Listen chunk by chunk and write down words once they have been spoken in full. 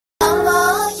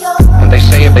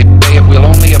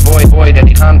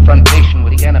confrontation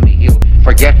with the enemy, he'll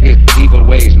forget his evil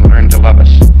ways and learn to love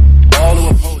us. All who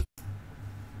oppose...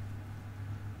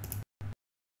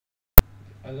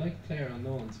 I like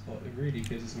PlayerUnknown's, but it really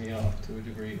pisses me off to a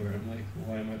degree where I'm like,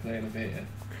 why am I playing a beta?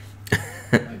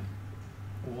 Like,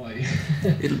 why?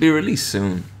 It'll be released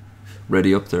soon.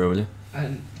 Ready up there, will you?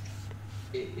 And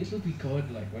it'll be good,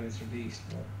 like, when it's released,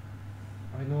 but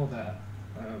I know that.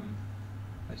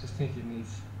 I just think it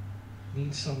needs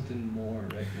something more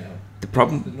right now. The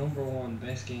problem... It's the #1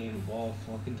 best game of all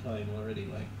fucking time already,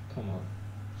 like, come on.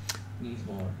 Needs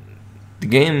more. The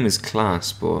game is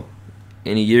class, but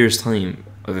in a year's time,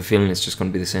 I have a feeling it's just going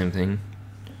to be the same thing.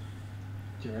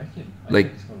 Do you reckon? I Like,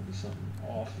 think it's going to be something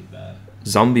awfully bad.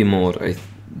 Zombie mode,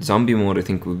 I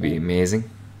think would be amazing.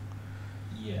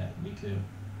 Yeah, me too.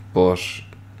 But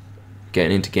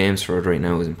getting into games for it right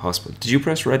now is impossible. Did you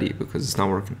press ready? Because it's not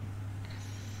working.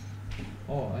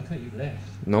 Oh, I thought you left.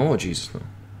 No, Jesus, no. Oh,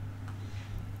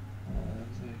 I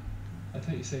was like, I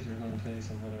thought you said you were going to play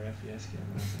some other FPS game.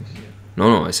 And I was like, shit.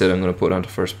 No, I said I'm going to put it onto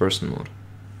first person mode.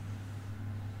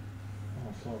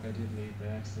 Oh, fuck, I did leave by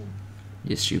accident.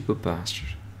 You stupid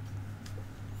bastard.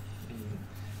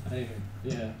 Anyway,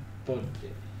 yeah, but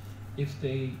if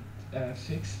they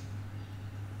fix,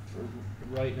 for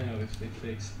right now, if they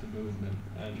fix the movement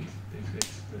and they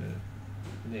fix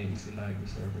the latency lag with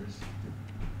servers,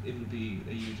 it'll be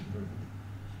a huge improvement.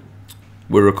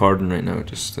 We're recording right now,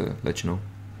 just to let you know.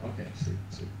 Okay,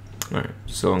 sweet. Alright,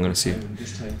 so I'm going to see.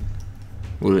 This time.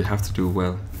 We'll have to do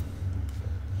well.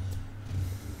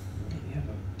 Yeah,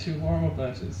 but 2 warm-up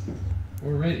matches.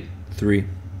 We're ready. 3.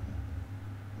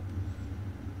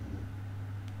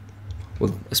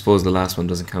 Well, I suppose the last one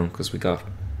doesn't count because we got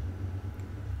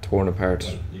torn apart.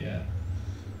 Well, yeah.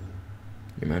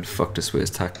 Your man fucked us with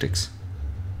his tactics.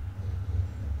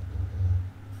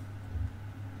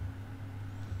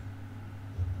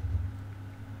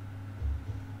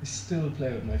 I still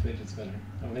play with my fidget spinner.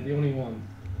 Am I the only one?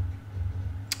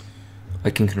 I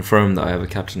can confirm that I have a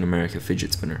Captain America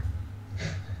fidget spinner.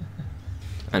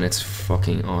 And it's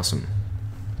fucking awesome.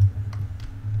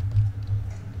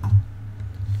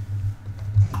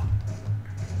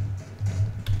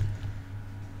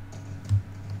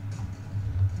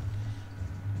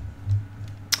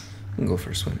 I can go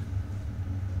for a swim.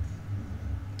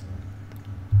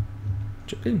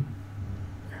 Jump in.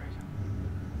 There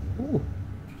we go. Ooh.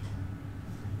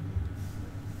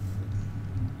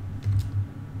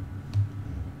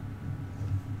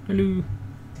 Hello.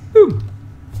 Ooh.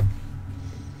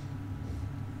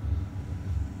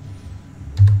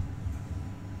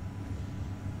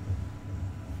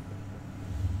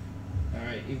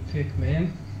 Alright, you pick,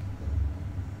 man.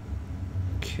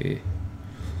 Okay.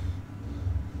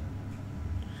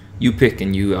 You pick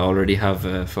and you already have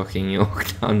a fucking yoke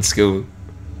on school.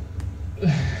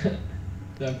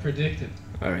 I'm predicted.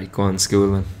 Alright, go on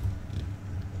school then.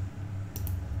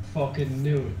 Fucking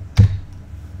knew it.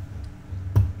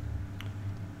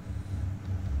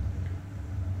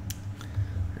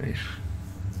 Right.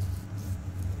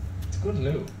 It's good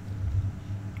loot.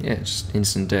 Yeah, just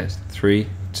instant death. 3,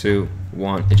 2,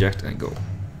 1, eject and go.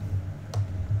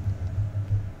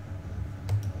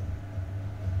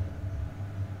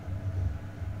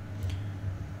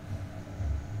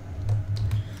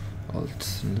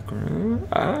 Alt in the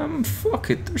ground. Fuck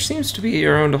it. There seems to be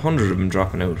around 100 of them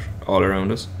dropping out all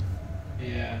around us.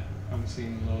 Yeah, I'm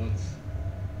seeing loads.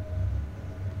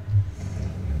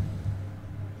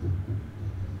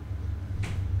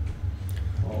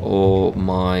 Oh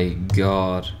my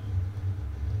god.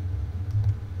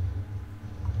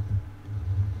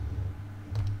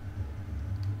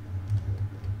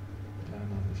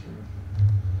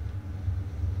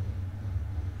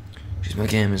 Jeez, my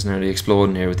game is nearly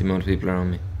exploding here with the amount of people around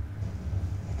me.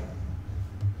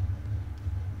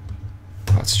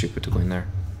 That's stupid to go in there.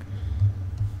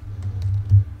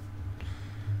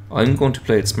 I'm going to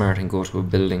play it smart and go to a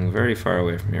building very far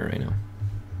away from here right now.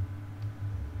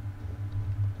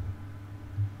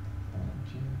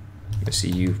 I see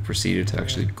you've proceeded to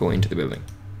actually go into the building.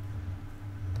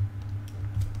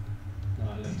 No,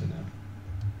 I left it now.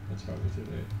 That's probably too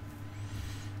late.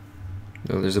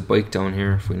 Well, there's a bike down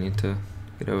here if we need to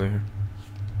get over here.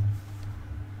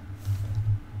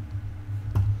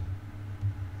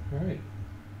 Alright.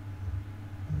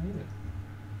 I made it.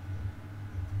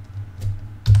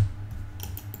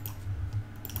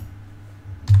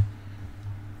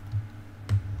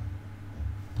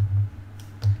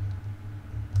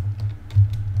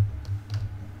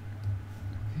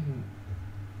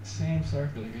 Same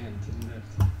circle again to the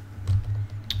left. Well,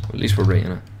 at least we're right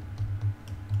in it.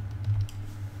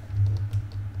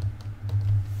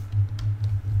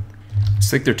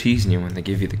 It's like they're teasing you when they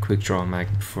give you the quick draw mag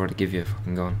before they give you a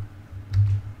fucking gun.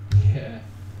 Yeah.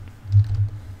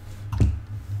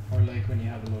 Or like when you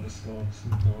have a lot of scopes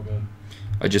and no gun.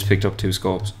 I just picked up 2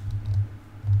 scopes.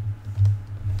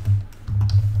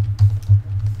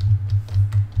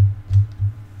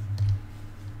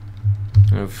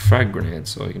 I have a frag grenade,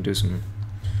 so I can do some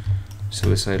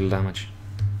suicidal damage.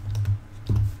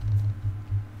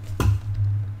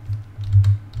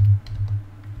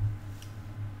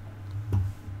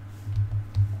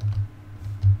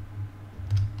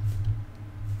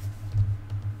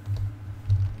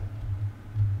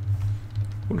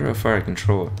 Wonder how far I can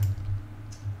throw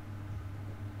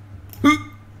it.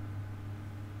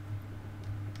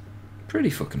 Pretty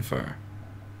fucking far.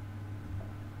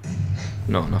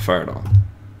 No, not far at all.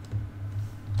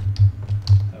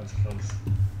 That was close.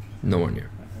 Nowhere near.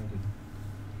 I heard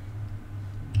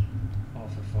it. Oh,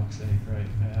 for fuck's sake, right.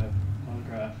 I have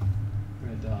holograph,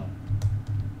 red dot,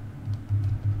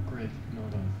 grid, no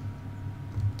done.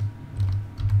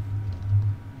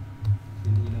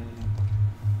 You need anything?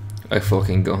 I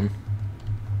fucking gun.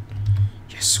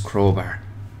 Yes, crowbar.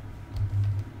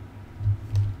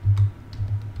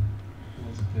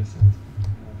 Loads of pistols.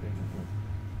 I'll pick them up.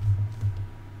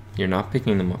 You're not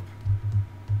picking them up.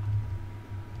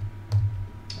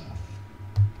 Ah,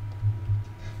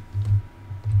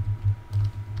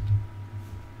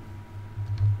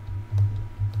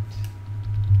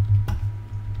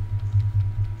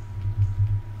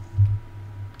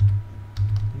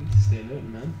 you need to stay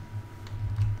looting, man.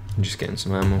 I'm just getting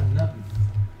some ammo. Nothing.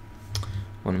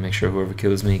 Want to make sure whoever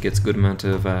kills me gets a good amount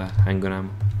of handgun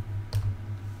ammo.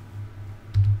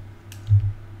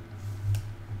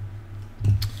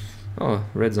 Oh,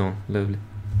 red zone, lovely.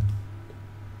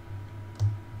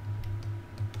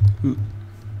 Ooh.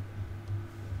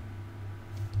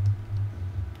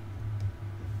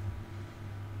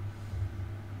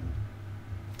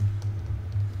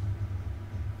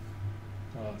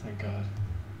 Oh, thank God.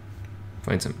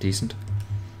 Find something decent.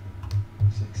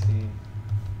 16.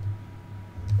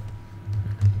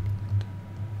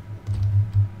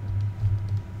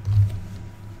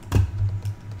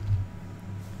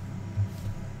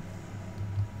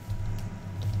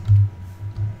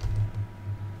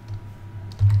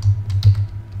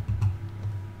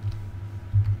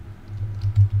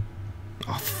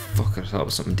 Oh fuck, I thought it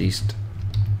was something decent.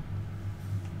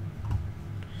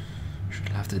 Should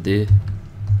have to do.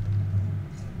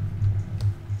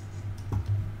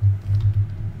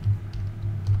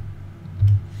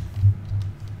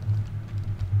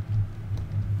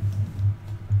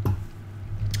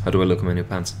 How do I look in my new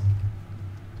pants?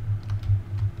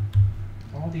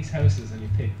 All these houses and you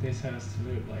pick this house to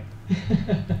loot, like.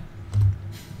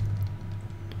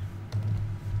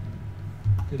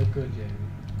 They look good, Jamie.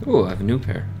 Oh, I have a new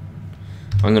pair.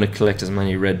 I'm gonna collect as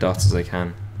many red dots as I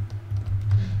can.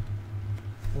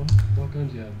 What gun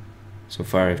do you have? So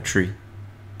far I have 3.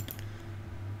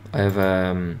 I have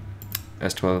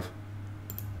S12.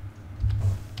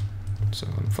 So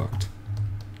I'm fucked.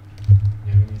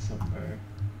 Yeah, we need something better.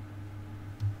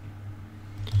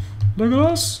 Look at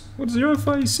us! What's your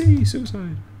FIC?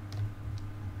 Suicide.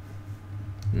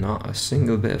 Not a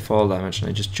single bit of fall damage and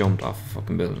I just jumped off a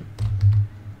fucking building.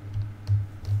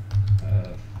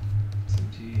 Some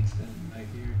G's then right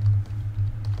here.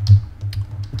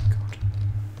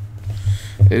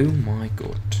 Oh my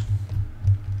god.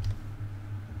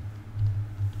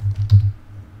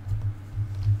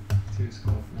 Two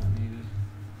scope not needed.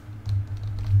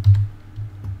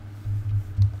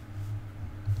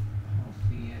 Oh,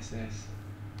 VSS.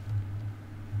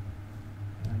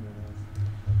 I don't know.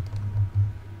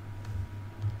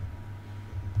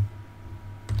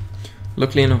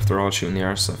 Luckily enough, they're all shooting the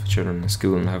arse off each other in the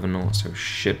school and haven't noticed how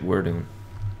shit we're doing.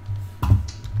 Do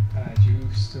you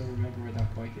still remember where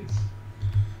that bike is?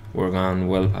 We're gone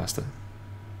well past it.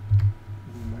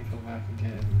 We might go back and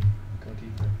get it and go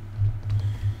deeper.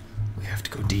 We have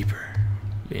to go deeper.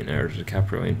 Leonardo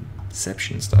DiCaprio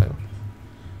Inception style.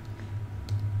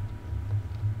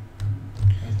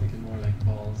 I was thinking more like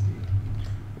balls deep.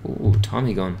 Oh,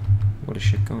 Tommy gun. What a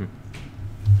shit gun.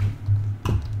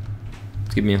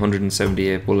 It's giving me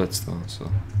 178 bullets though,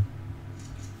 so.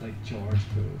 Like George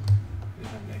Pool is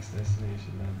our next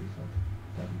destination. That'd be fun.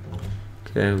 That'd be boring.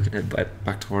 Okay, we can head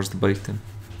back towards the bike then.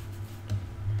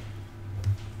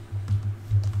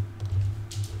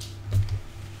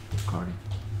 Cardi.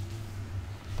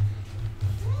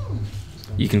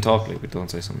 You can talk like, but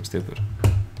don't say something stupid.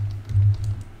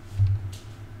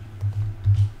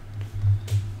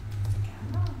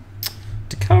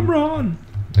 The camera on!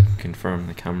 I can confirm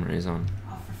the camera is on.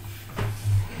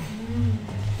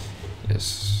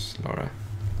 Yes, Laura.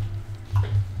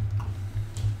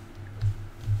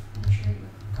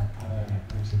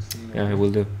 Yeah, I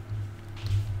will do.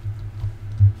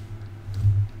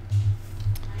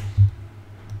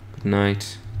 Good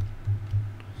night.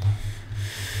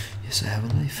 Yes, I have a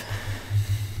life.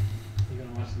 You're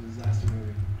gonna watch the disaster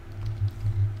movie.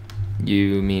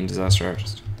 You mean Disaster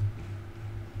Artist?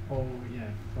 Oh yeah,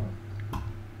 fuck.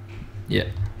 Yeah.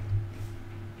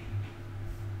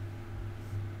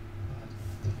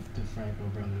 The Franco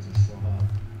brothers are so hot.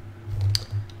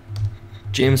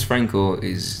 James Franco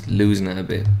is losing it a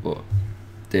bit, but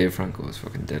Dave Franco is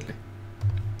fucking deadly.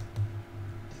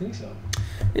 I think so.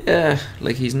 Yeah,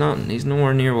 like he's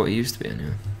nowhere near what he used to be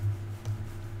anyway.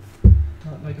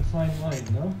 Not like a fine wine,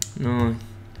 no? No.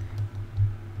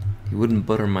 He wouldn't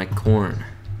butter my corn.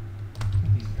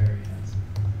 He's very handsome.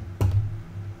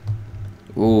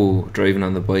 Oh, driving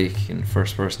on the bike in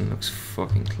first person looks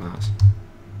fucking class.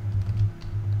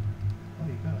 Oh,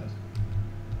 you got it.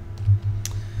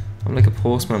 I'm like a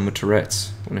postman with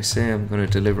Tourette's. When I say I'm gonna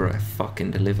deliver, I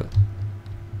fucking deliver.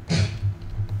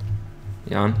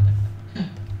 Jan?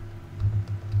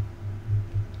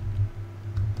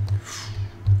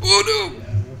 Oh no!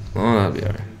 Yeah, Oh, that'll be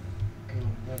alright.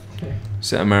 go.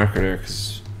 Set a marker there,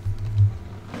 because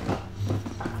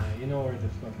You know where the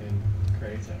fucking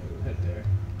crates are. We'll head there.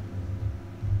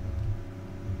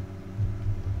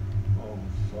 Oh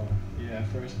fuck. Yeah,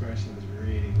 first person is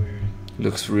really weird.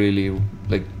 looks really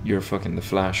like you're fucking the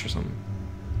Flash or something.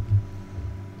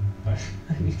 I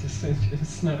need to send you a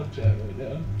Snapchat right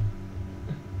now.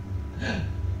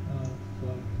 Oh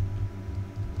fuck.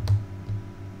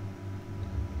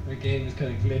 The game is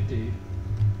kind of glitchy.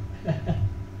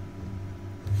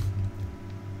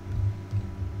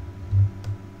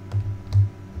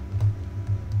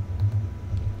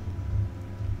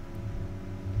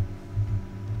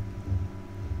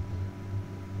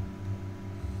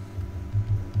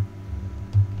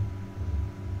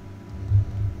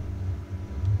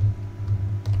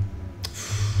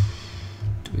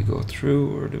 Do we go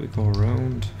through or do we go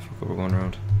around? Fuck it, we're going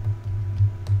around.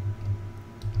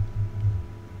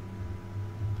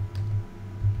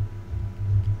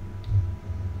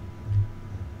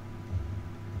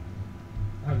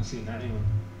 I haven't seen anyone.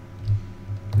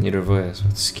 Neither have I, so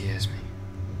it scares me.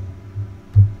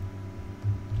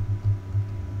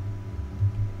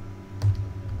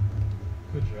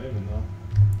 Good driving though.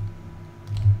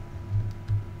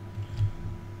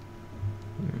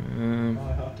 Oh,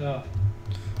 I hopped off.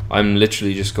 I'm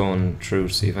literally just going through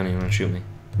to see if anyone will shoot me.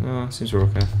 No, seems we're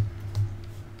okay.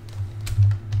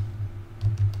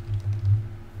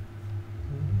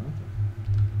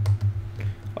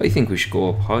 I think we should go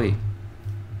up high.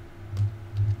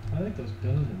 I like those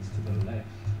buildings to the left.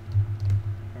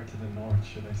 Or to the north,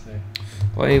 should I say.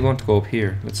 I want to go up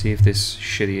here. Let's see if this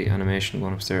shitty animation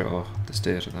going upstairs. Oh, the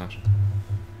state of that.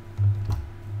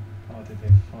 Oh, did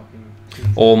they fucking...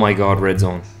 Oh my god, red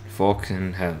zone.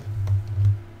 Fucking hell.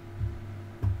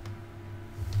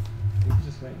 You could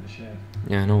just wait in the shed.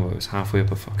 Yeah, I know, I was halfway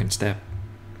up a fucking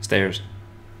stairs.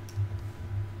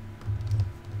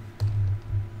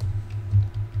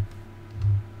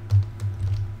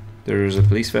 There's a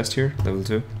police vest here, level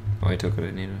 2. Oh, I took it,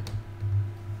 I needed it.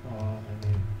 Oh, I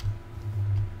mean...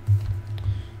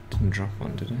 Didn't drop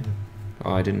one, did I?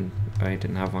 Oh, I didn't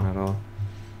have one at all.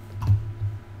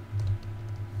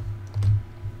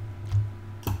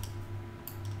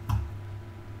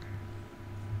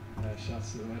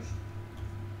 Shots to the west.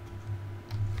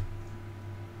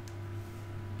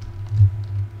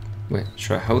 Wait,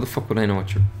 try. How the fuck would I know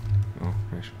what you're... Oh,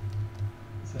 right.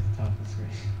 It's at the top of the screen.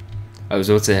 I was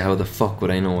about to say, how the fuck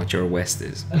would I know what your west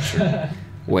is? But sure.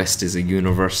 West is a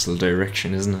universal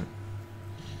direction, isn't it?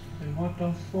 And what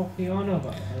the fuck are you on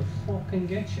about? I'll fucking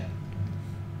get you.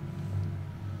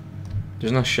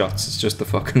 There's no shots, it's just the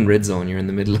fucking red zone. You're in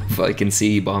the middle of... I can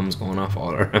see bombs going off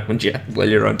all around you while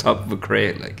you're on top of a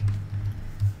crate, like...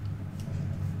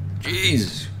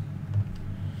 Jeez!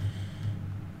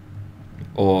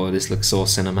 Oh, this looks so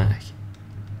cinematic.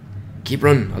 Keep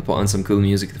running, I'll put on some cool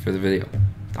music for the video.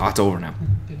 Oh, it's over now.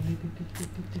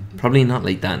 Probably not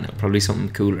like that now, probably something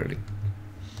cooler, like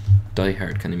Die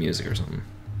Hard kind of music or something.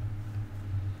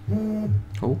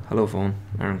 Oh, hello phone,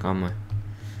 Aaron Conway.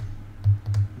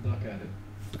 Look at it.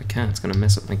 I can't, it's gonna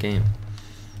mess up my game.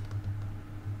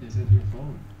 Is it your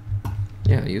phone?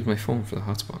 Yeah, I use my phone for the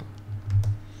hotspot.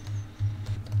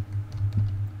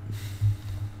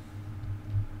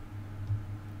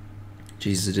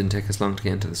 Jesus, it didn't take us long to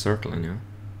get into the circle anyway.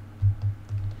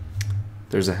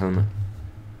 There's a helmet.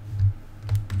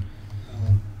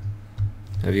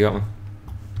 Have you got one?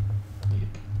 Yep.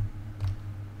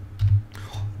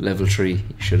 Level 3. You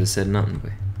should have said nothing,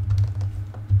 boy.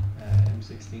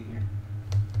 M16 here.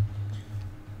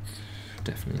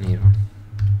 definitely need one.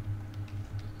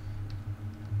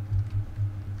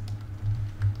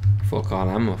 Fuck all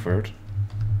ammo for it.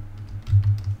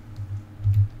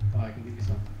 Oh, I can give you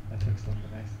some. I took some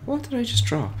for next. What did I just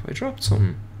drop? I dropped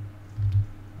something.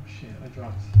 Oh shit, I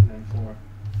dropped an M4.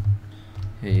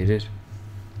 Yeah, you did.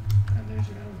 And there's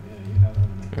your ammo. Yeah, you have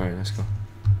ammo. Alright, let's go.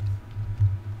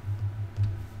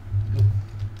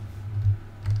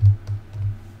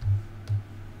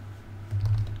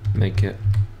 Make it.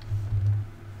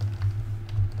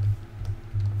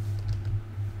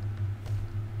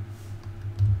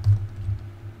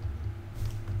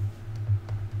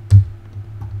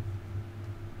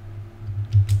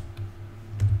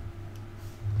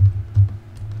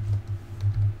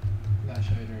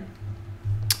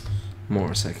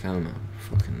 Motorcycle helmet,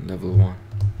 fucking level 1.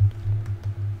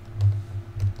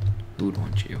 Who'd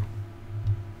want you?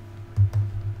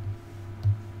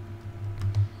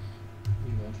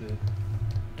 You want to,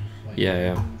 like,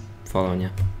 Yeah. Following you.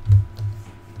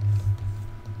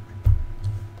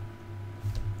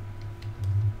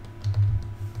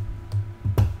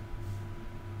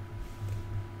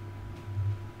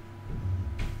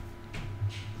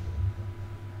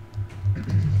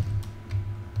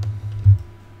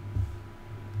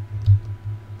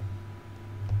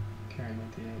 Carry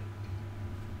 98.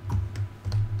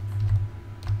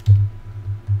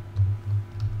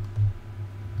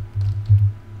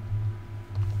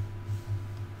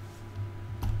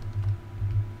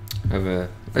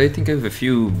 I think I have a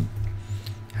few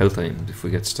health items if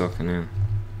we get stuck, and then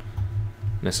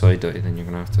unless I die, then you're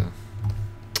gonna have to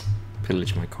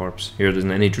pillage my corpse. Here, there's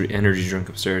an energy drink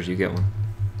upstairs. You get one.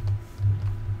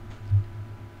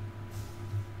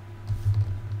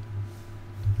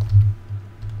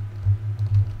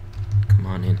 Come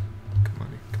on in. Come on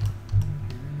in. Come on.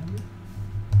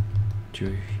 Do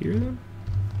you hear them?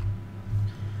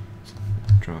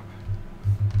 Drop.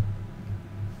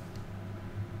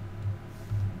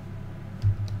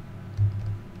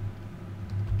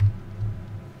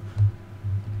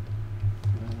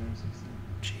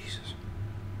 Jesus.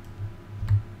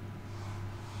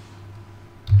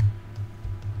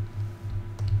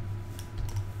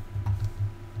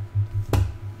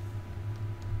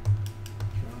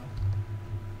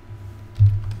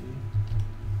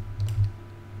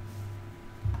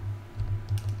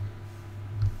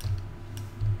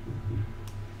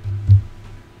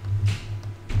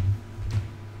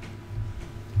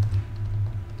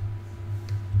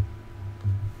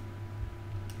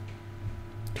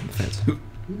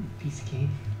 Ooh, piece of cake.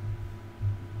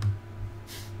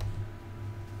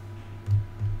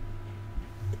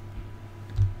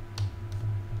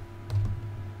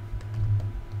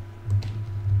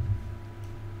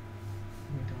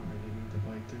 We don't really need the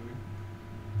bike, do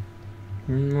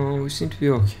we? No, we seem to be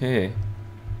okay.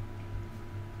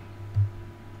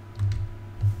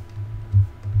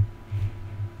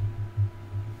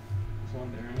 There's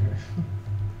one there anyway.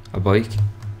 A bike?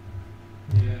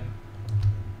 Yeah.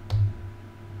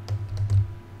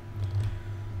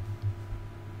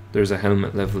 There's a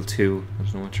helmet level 2. I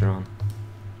don't know what you're on.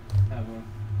 Have one.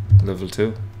 Level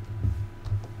 2?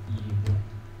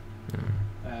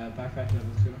 Backpack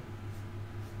level 2.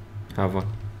 Have one.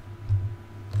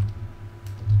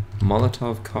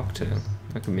 Molotov cocktail.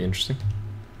 That could be interesting.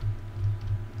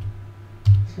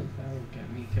 That would get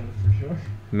me killed for sure.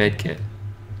 Medkit.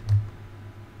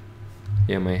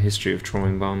 Yeah, my history of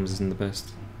throwing bombs isn't the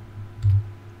best.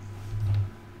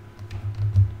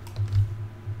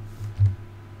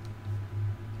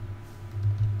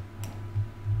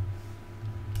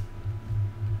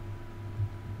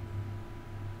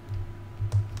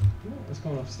 What's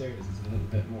going upstairs is a little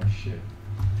bit more shit.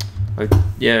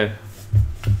 Yeah.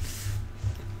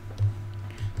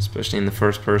 Especially in the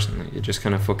first person, like, you just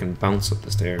kind of fucking bounce up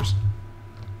the stairs.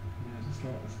 Yeah, I just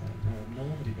noticed that. No,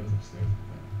 nobody goes upstairs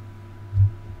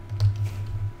like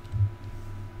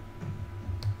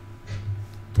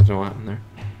I don't know what happened there.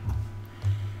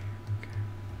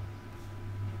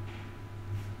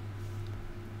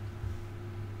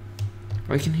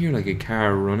 I can hear like a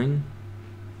car running.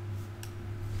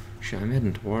 Shit, I'm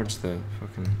heading towards the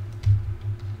fucking...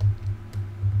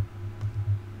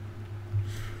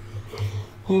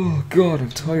 Oh god, I'm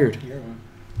tired. Here one.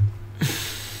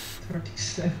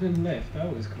 37 left,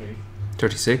 that was quick.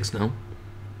 36 now.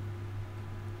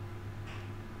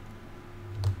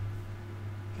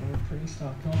 We're pretty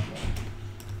stocked up.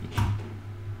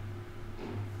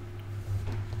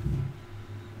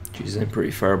 Jeez, I'm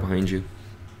pretty far behind you.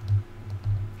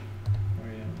 Where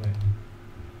are you at, wait?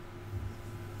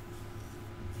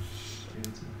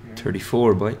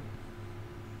 34, boy.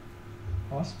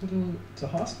 Hospital, to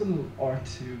hospital or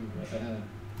to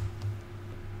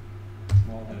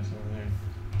small house over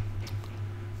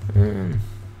there.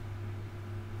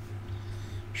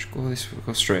 Just go this.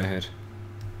 Go straight ahead.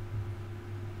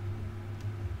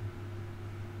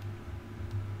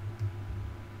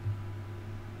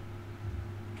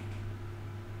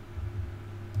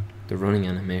 The running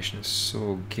animation is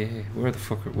so gay. Where the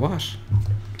fuck are... What?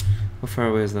 How far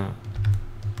away is that?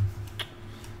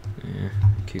 Yeah,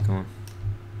 keep going.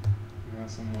 Not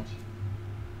so much.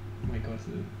 Might go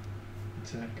to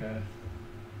check.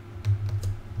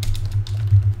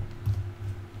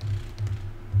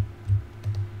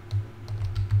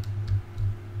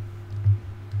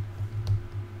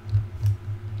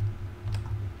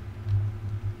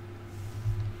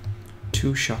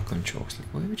 Two shotgun chokes. Like,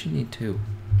 why would you need two?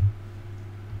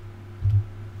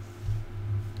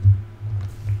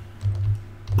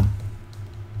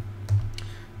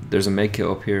 There's a med kit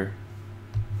up here.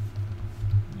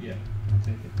 Yeah, I'll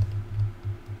take it.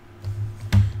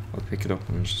 I'll pick it up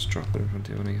and just drop it in front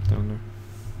of you when I get down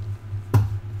there.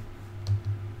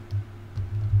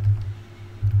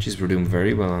 Jeez, we're doing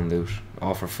very well on loot.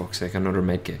 Oh, for fuck's sake, another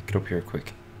med kit. Get up here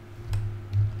quick.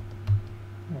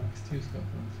 Oh, it's two stuff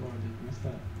on the floor. Did you miss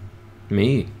that?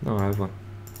 Me? No, I have one.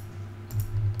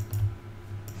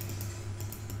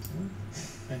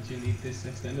 And you need this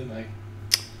extended mag.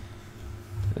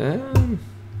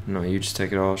 No, you just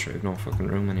take it all. Sure, I have no fucking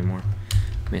room anymore.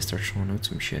 May start throwing out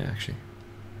some shit actually.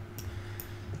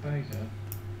 The bag, yeah.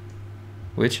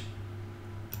 Which?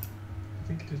 I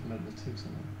think it is metal too,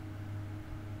 somewhere.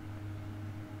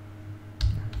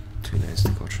 Too lazy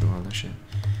to go through all that shit.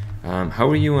 How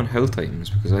are you on health items?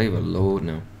 Because I have a load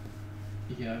now.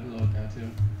 Yeah, I have a load now too.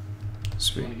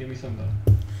 Sweet. You want to give me some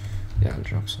though? Yeah, I'll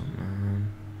drop some.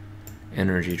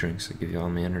 Energy drinks. I'll give you all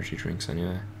my energy drinks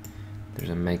anyway. There's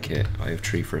a med kit. I have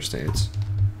 3 first aids.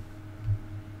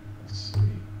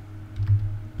 Sweet.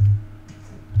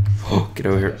 Oh, get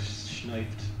over here.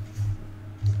 Sniped.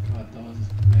 God, those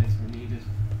meds were needed.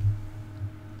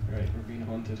 Right, we're being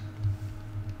hunted.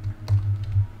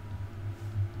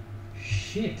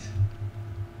 Shit!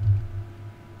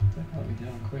 That got me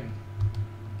down quick.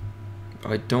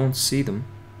 I don't see them.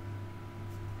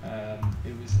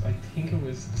 It was, I think it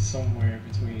was somewhere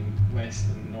between west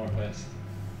and northwest.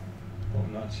 But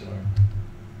I'm not sure.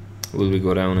 Will we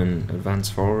go down and advance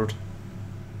forward?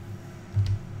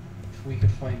 If we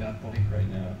could find that bike right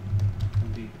now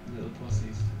and be little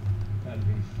pussies, that'd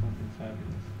be fucking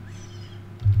fabulous.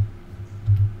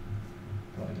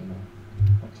 But I don't know.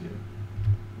 Up to you.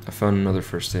 I found another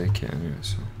first aid kit anyway,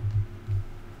 so...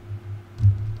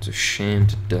 It's a shame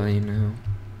to die now.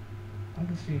 I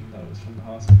have a feeling that was from the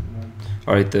hospital, man.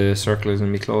 Alright, the circle is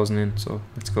going to be closing in, so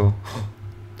let's go.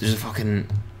 There's a fucking...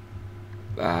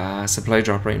 supply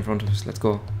drop right in front of us. Let's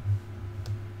go.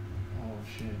 Oh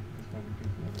shit, there's probably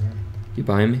people over there. You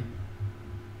behind me?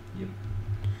 Yep.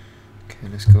 Okay,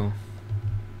 let's go.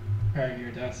 Car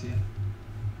here, Dacia.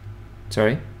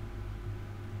 Sorry?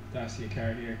 Dacia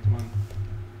car here, come on.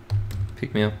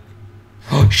 Pick me up.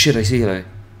 Oh shit, I see you like.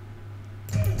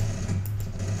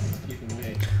 Keep him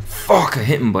away. Fuck, I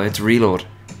hit him by its reload.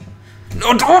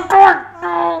 No, don't do it!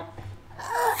 No!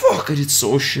 Fuck, I did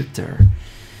so shit there.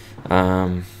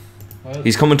 Well,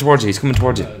 He's coming towards you, he's coming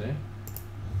towards you. eh?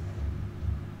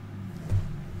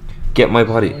 Get my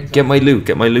body, get my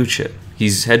loot shit.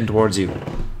 He's heading towards you.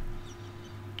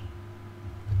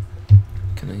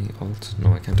 Can I ult?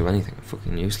 No, I can't do anything. I'm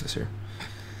fucking useless here.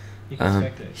 You can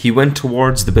spectate. He went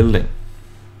towards the building.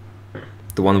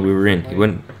 The one we were in. He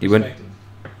went, Perspective.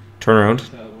 turn around,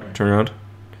 Tell where. turn around.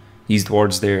 He's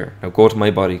towards there. Now go to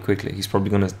my body quickly. He's probably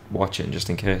gonna watch it just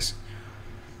in case.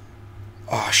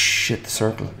 Oh shit, the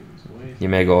circle. You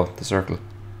may go, the circle.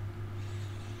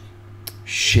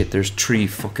 Shit, there's 3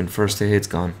 fucking first aids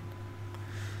gone.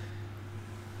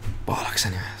 Bollocks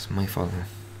anyway, it's my fault now.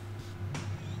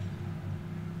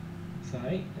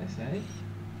 Sorry, that's right.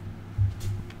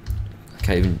 I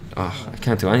can't even, I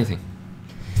can't do anything.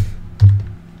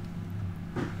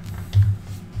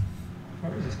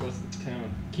 Probably just goes to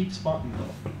town. Keep spotting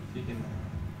though. If you can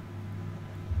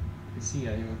see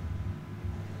anyone.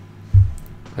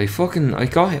 I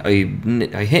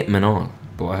hit him and all,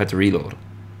 but I had to reload.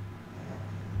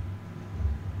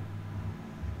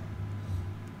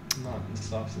 Not in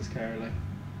stops his car like.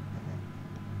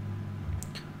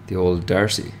 The old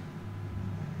Darcy.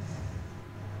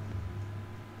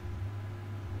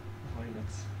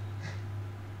 Violence.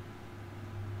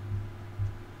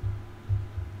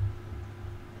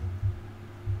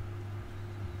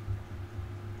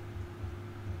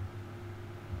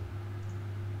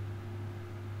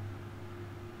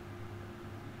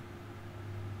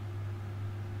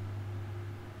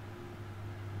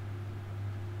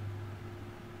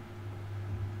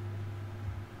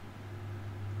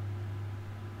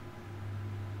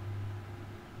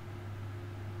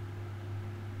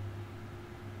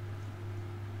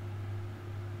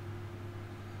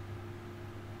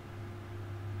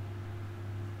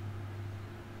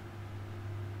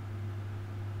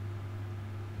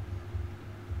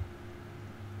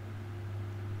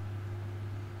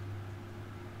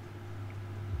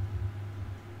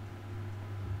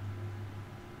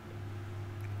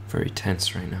 Very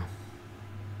tense right now.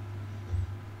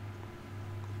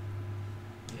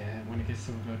 Yeah, when it gets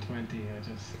to about 20, I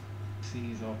just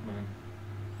seize up, man.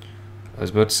 I was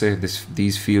about to say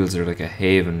these fields are like a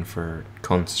haven for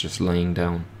cunts just lying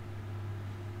down.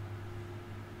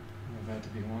 I'm about to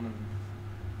be one of them.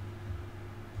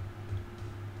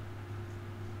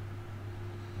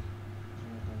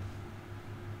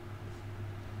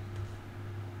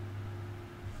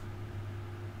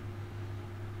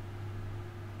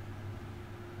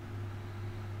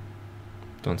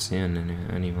 Don't see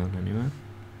anyone anywhere.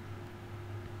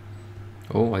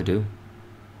 Oh, I do.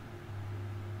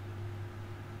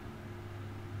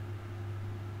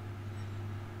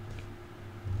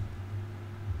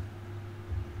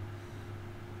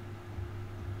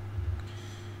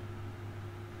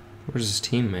 Where's his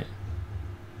teammate?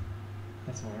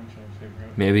 That's what I'm trying to figure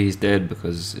out. Maybe he's dead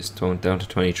because it's down to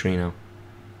 23 now.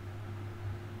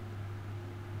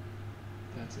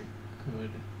 That's a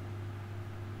good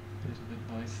bit of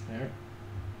advice there.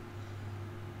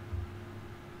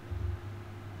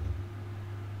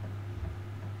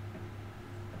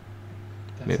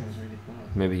 That Maybe- sounds really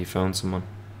fast. Maybe he found someone.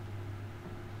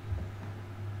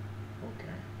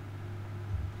 Okay.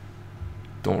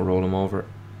 Don't roll him over.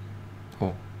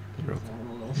 Oh, you're okay.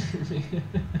 Don't roll over me.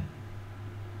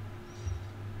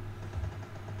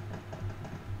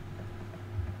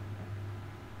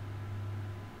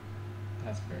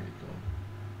 That's very cool.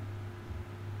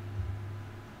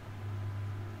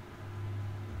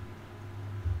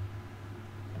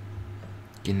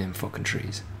 Get in them fucking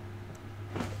trees.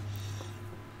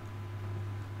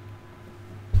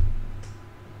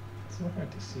 It's so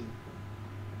hard to see.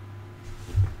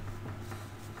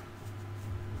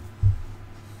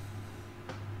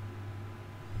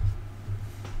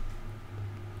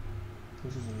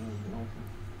 This is a little bit open.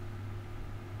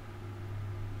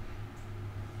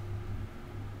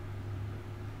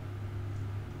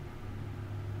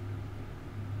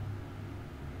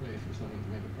 Wait for someone to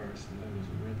make a burst and then there's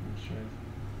a rhythm straight.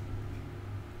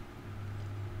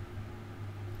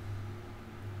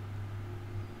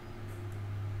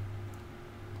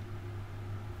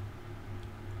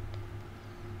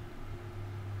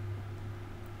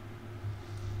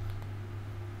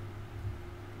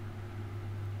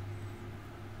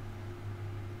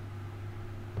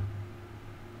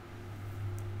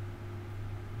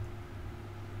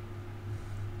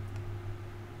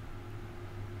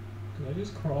 Could I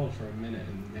just crawl for a minute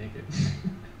and make it?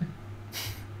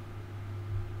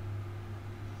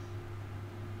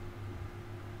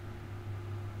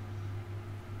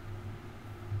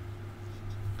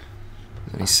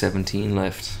 There's only 17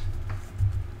 left.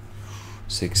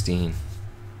 16.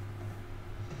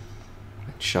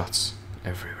 And shots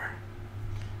everywhere.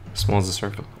 How small is the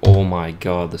circle? Oh my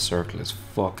god, the circle is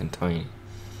fucking tiny.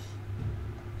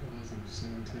 Guys, I'm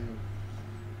soon too.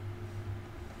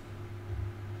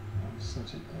 I'm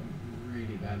such a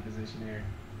really bad position here.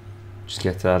 Just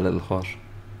get to that little hut.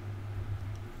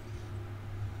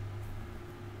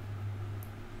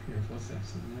 Hear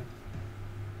footsteps in there.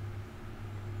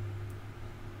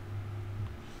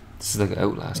 This is like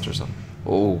Outlast or something.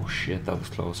 Oh shit, that was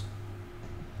close.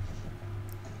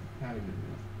 I don't even know.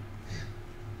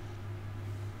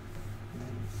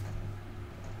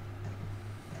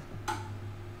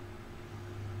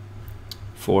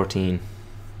 14.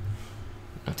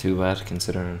 Not too bad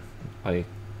considering I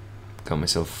got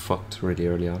myself fucked really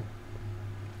early on.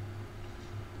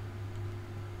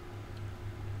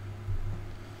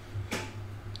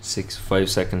 Six, 5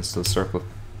 seconds till circle.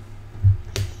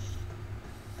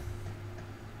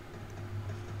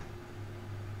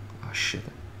 Oh shit.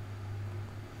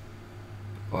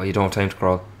 Oh, you don't have time to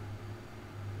crawl.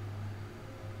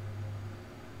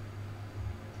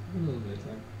 A little bit of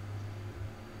time.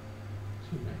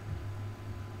 Should make it.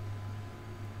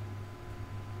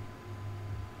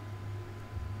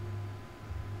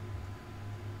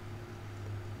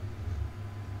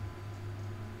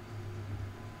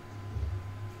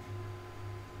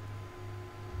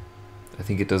 I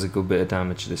think it does a good bit of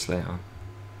damage this late on.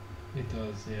 It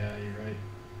does, yeah, you're right.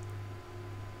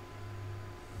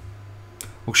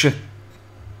 Oh shit.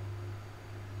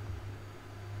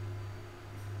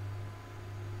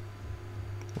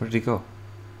 Where did he go?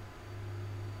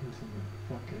 Into the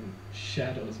fucking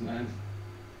shadows, man.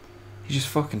 He just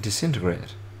fucking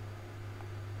disintegrated.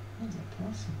 How's that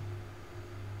possible?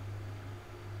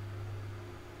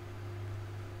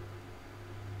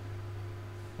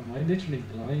 Am I literally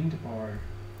blind or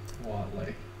what?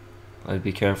 Like, I'd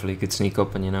be careful, he could sneak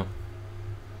up on you now.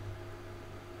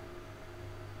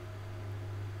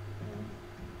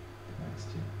 past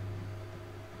you.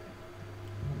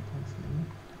 Oh, past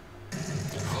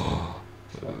me.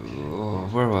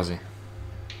 was he?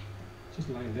 Just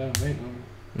lying down, waiting on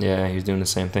Yeah, he was doing the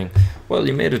same thing. Well,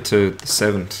 you made it to the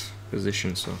 7th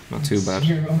position, so not too bad.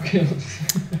 0 kills.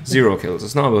 0 kills.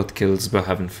 It's not about the kills, it's about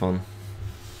having fun.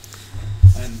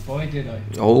 And boy did I.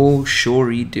 Oh,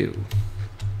 sure he do.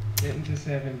 Getting to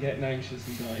 7, getting anxious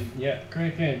and dying. Yeah,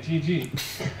 great game,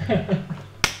 GG.